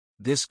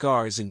This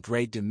car is in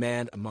great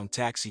demand among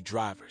taxi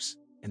drivers,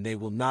 and they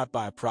will not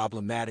buy a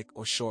problematic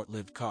or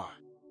short-lived car.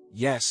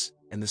 Yes,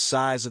 and the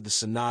size of the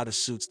Sonata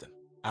suits them.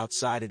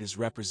 Outside it is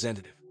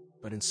representative,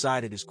 but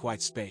inside it is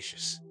quite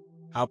spacious.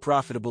 How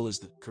profitable is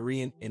the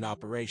Korean in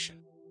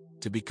operation?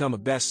 To become a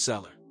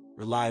bestseller,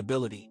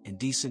 reliability and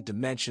decent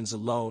dimensions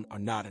alone are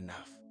not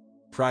enough.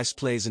 Price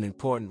plays an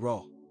important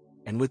role.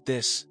 And with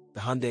this, the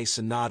Hyundai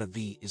Sonata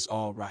V is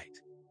all right.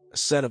 A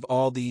set of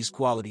all these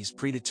qualities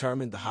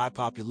predetermined the high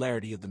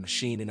popularity of the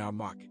machine in our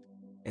market.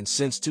 And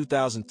since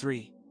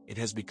 2003, it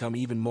has become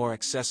even more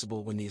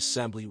accessible when the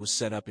assembly was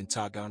set up in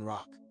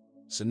Taganrog.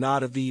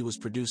 Sonata V was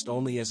produced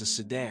only as a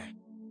sedan.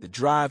 The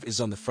drive is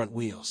on the front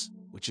wheels,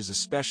 which is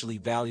especially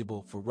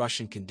valuable for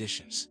Russian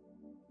conditions.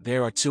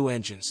 There are two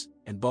engines,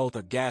 and both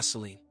are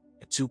gasoline,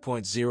 a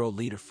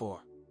 2.0-liter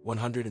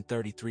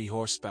 133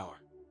 horsepower,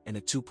 and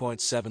a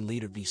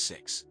 2.7-liter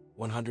V6,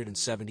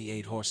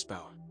 178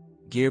 horsepower.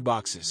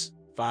 Gearboxes,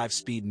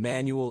 5-speed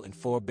manual and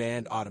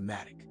 4-band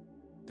automatic.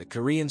 The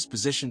Koreans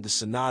positioned the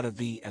Sonata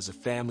V as a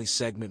family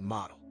segment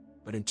model,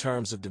 but in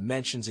terms of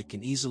dimensions it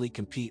can easily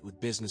compete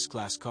with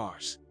business-class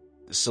cars.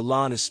 The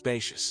salon is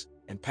spacious,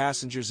 and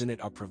passengers in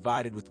it are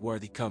provided with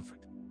worthy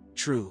comfort.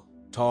 True,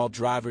 tall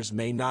drivers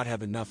may not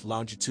have enough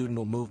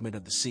longitudinal movement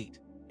of the seat,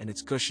 and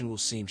its cushion will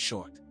seem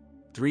short.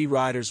 3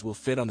 riders will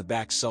fit on the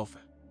back sofa,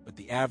 but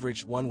the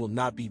average one will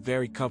not be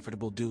very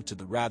comfortable due to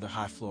the rather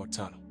high floor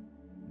tunnel.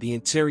 The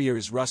interior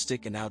is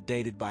rustic and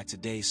outdated by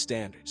today's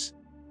standards.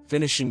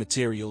 Finishing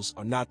materials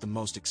are not the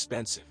most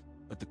expensive,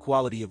 but the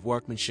quality of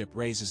workmanship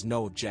raises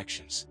no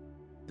objections.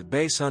 The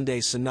base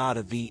Hyundai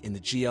Sonata V in the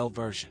GL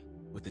version,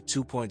 with a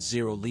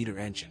 2.0-liter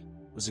engine,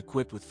 was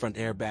equipped with front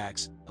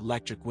airbags,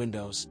 electric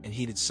windows, and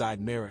heated side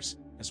mirrors,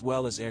 as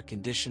well as air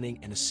conditioning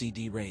and a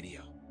CD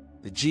radio.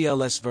 The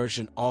GLS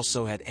version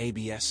also had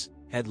ABS,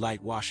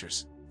 headlight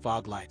washers,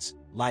 fog lights,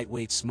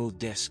 lightweight smooth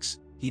discs,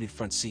 heated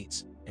front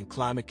seats, and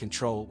climate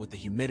control with the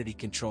humidity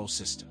control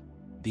system.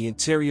 The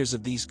interiors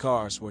of these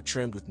cars were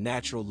trimmed with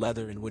natural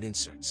leather and wood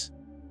inserts.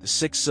 The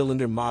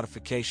 6-cylinder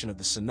modification of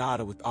the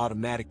Sonata with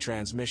automatic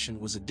transmission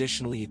was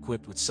additionally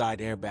equipped with side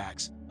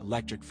airbags,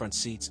 electric front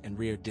seats, and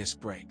rear disc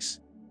brakes.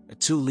 A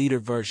 2-liter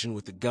version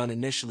with the gun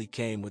initially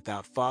came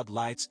without fog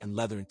lights and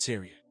leather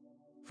interior.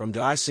 From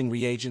de-icing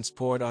reagents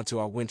poured onto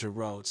our winter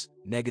roads,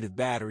 negative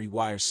battery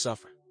wires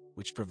suffer,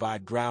 which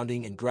provide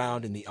grounding and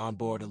ground in the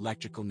onboard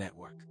electrical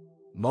network.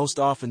 Most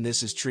often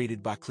this is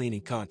treated by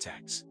cleaning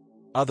contacts.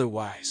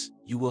 Otherwise,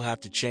 you will have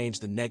to change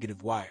the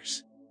negative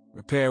wires.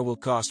 Repair will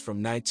cost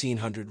from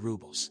 1900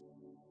 rubles.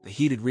 The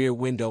heated rear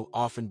window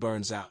often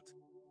burns out.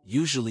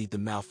 Usually the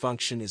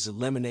malfunction is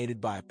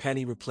eliminated by a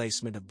penny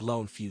replacement of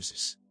blown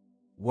fuses.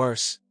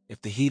 Worse, if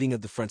the heating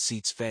of the front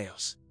seats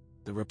fails,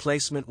 the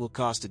replacement will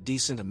cost a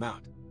decent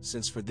amount,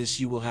 since for this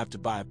you will have to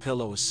buy a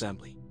pillow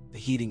assembly. The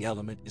heating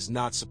element is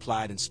not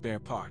supplied in spare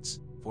parts,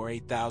 for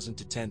 8,000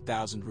 to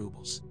 10,000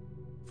 rubles.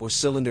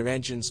 4-cylinder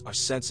engines are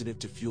sensitive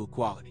to fuel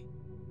quality.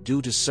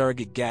 Due to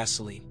surrogate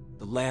gasoline,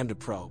 the lambda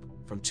probe,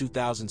 from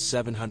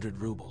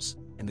 2,700 rubles,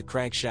 and the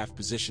crankshaft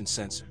position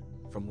sensor,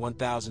 from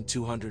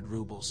 1,200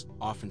 rubles,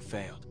 often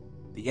failed.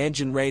 The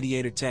engine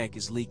radiator tank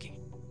is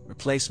leaking.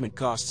 Replacement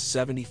costs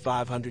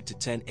 7,500 to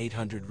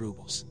 10,800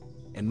 rubles.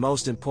 And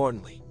most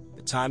importantly,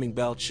 the timing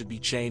belt should be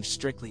changed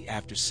strictly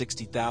after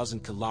 60,000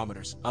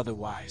 kilometers,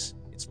 otherwise,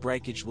 its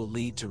breakage will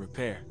lead to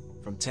repair,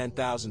 from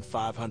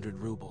 10,500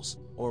 rubles,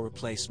 or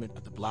replacement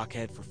of the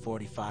blockhead for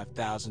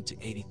 45,000 to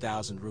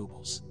 80,000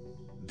 rubles.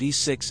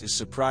 V6 is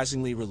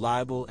surprisingly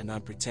reliable and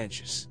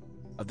unpretentious.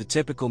 Of the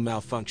typical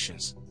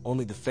malfunctions,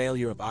 only the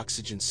failure of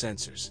oxygen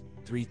sensors,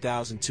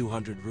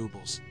 3,200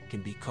 rubles,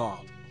 can be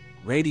called.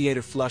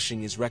 Radiator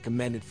flushing is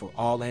recommended for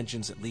all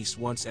engines at least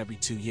once every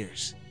 2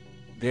 years.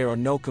 There are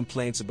no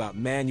complaints about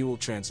manual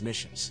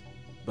transmissions,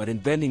 but in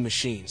vending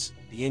machines,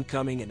 the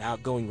incoming and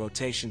outgoing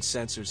rotation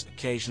sensors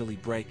occasionally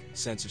break.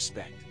 Sensor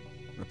spec.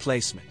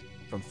 Replacement,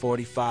 from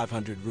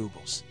 4,500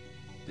 rubles.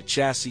 The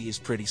chassis is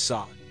pretty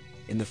solid.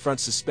 In the front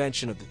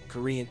suspension of the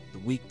Korean, the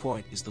weak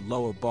point is the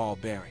lower ball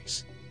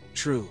bearings.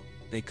 True,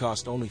 they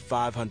cost only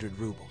 500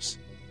 rubles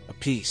a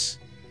piece,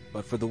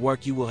 but for the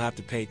work you will have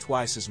to pay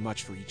twice as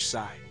much for each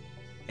side.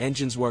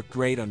 Engines work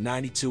great on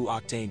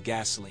 92-octane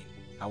gasoline,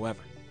 however,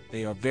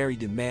 they are very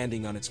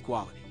demanding on its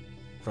quality.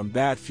 From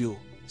bad fuel,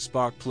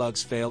 spark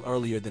plugs fail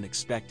earlier than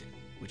expected,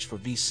 which for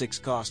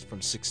V6 cost from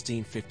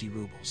 1650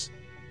 rubles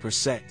per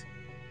set.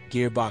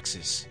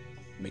 Gearboxes,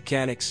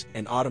 mechanics,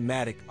 and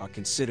automatic are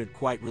considered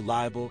quite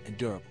reliable and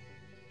durable.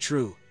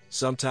 True,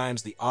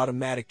 sometimes the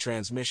automatic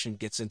transmission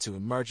gets into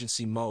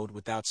emergency mode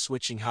without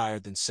switching higher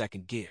than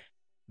second gear.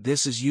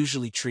 This is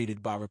usually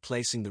treated by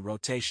replacing the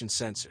rotation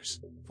sensors,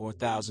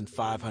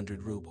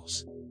 4,500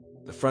 rubles.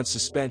 The front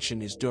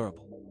suspension is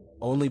durable.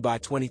 Only by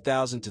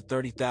 20,000 to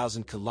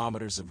 30,000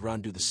 kilometers of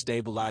run do the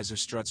stabilizer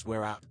struts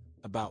wear out,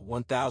 about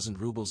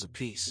 1,000 rubles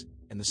apiece,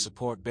 and the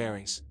support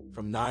bearings,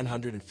 from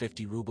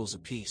 950 rubles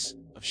apiece,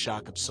 of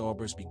shock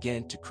absorbers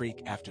begin to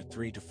creak after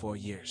 3 to 4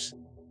 years.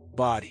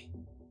 Body.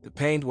 The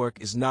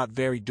paintwork is not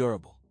very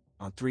durable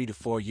on 3 to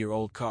 4 year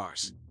old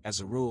cars.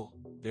 As a rule,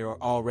 There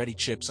are already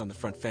chips on the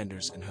front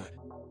fenders and hood.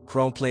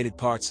 Chrome-plated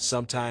parts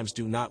sometimes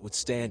do not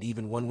withstand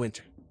even one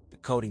winter. The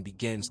coating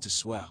begins to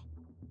swell.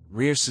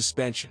 Rear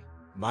suspension,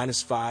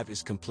 -5,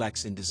 is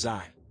complex in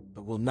design,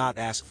 but will not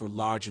ask for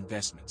large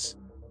investments.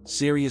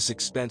 Serious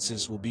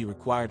expenses will be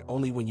required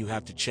only when you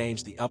have to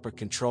change the upper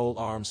control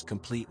arms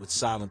complete with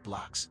silent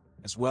blocks,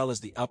 as well as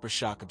the upper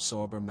shock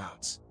absorber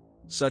mounts.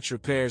 Such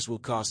repairs will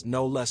cost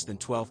no less than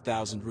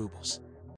 12,000 rubles.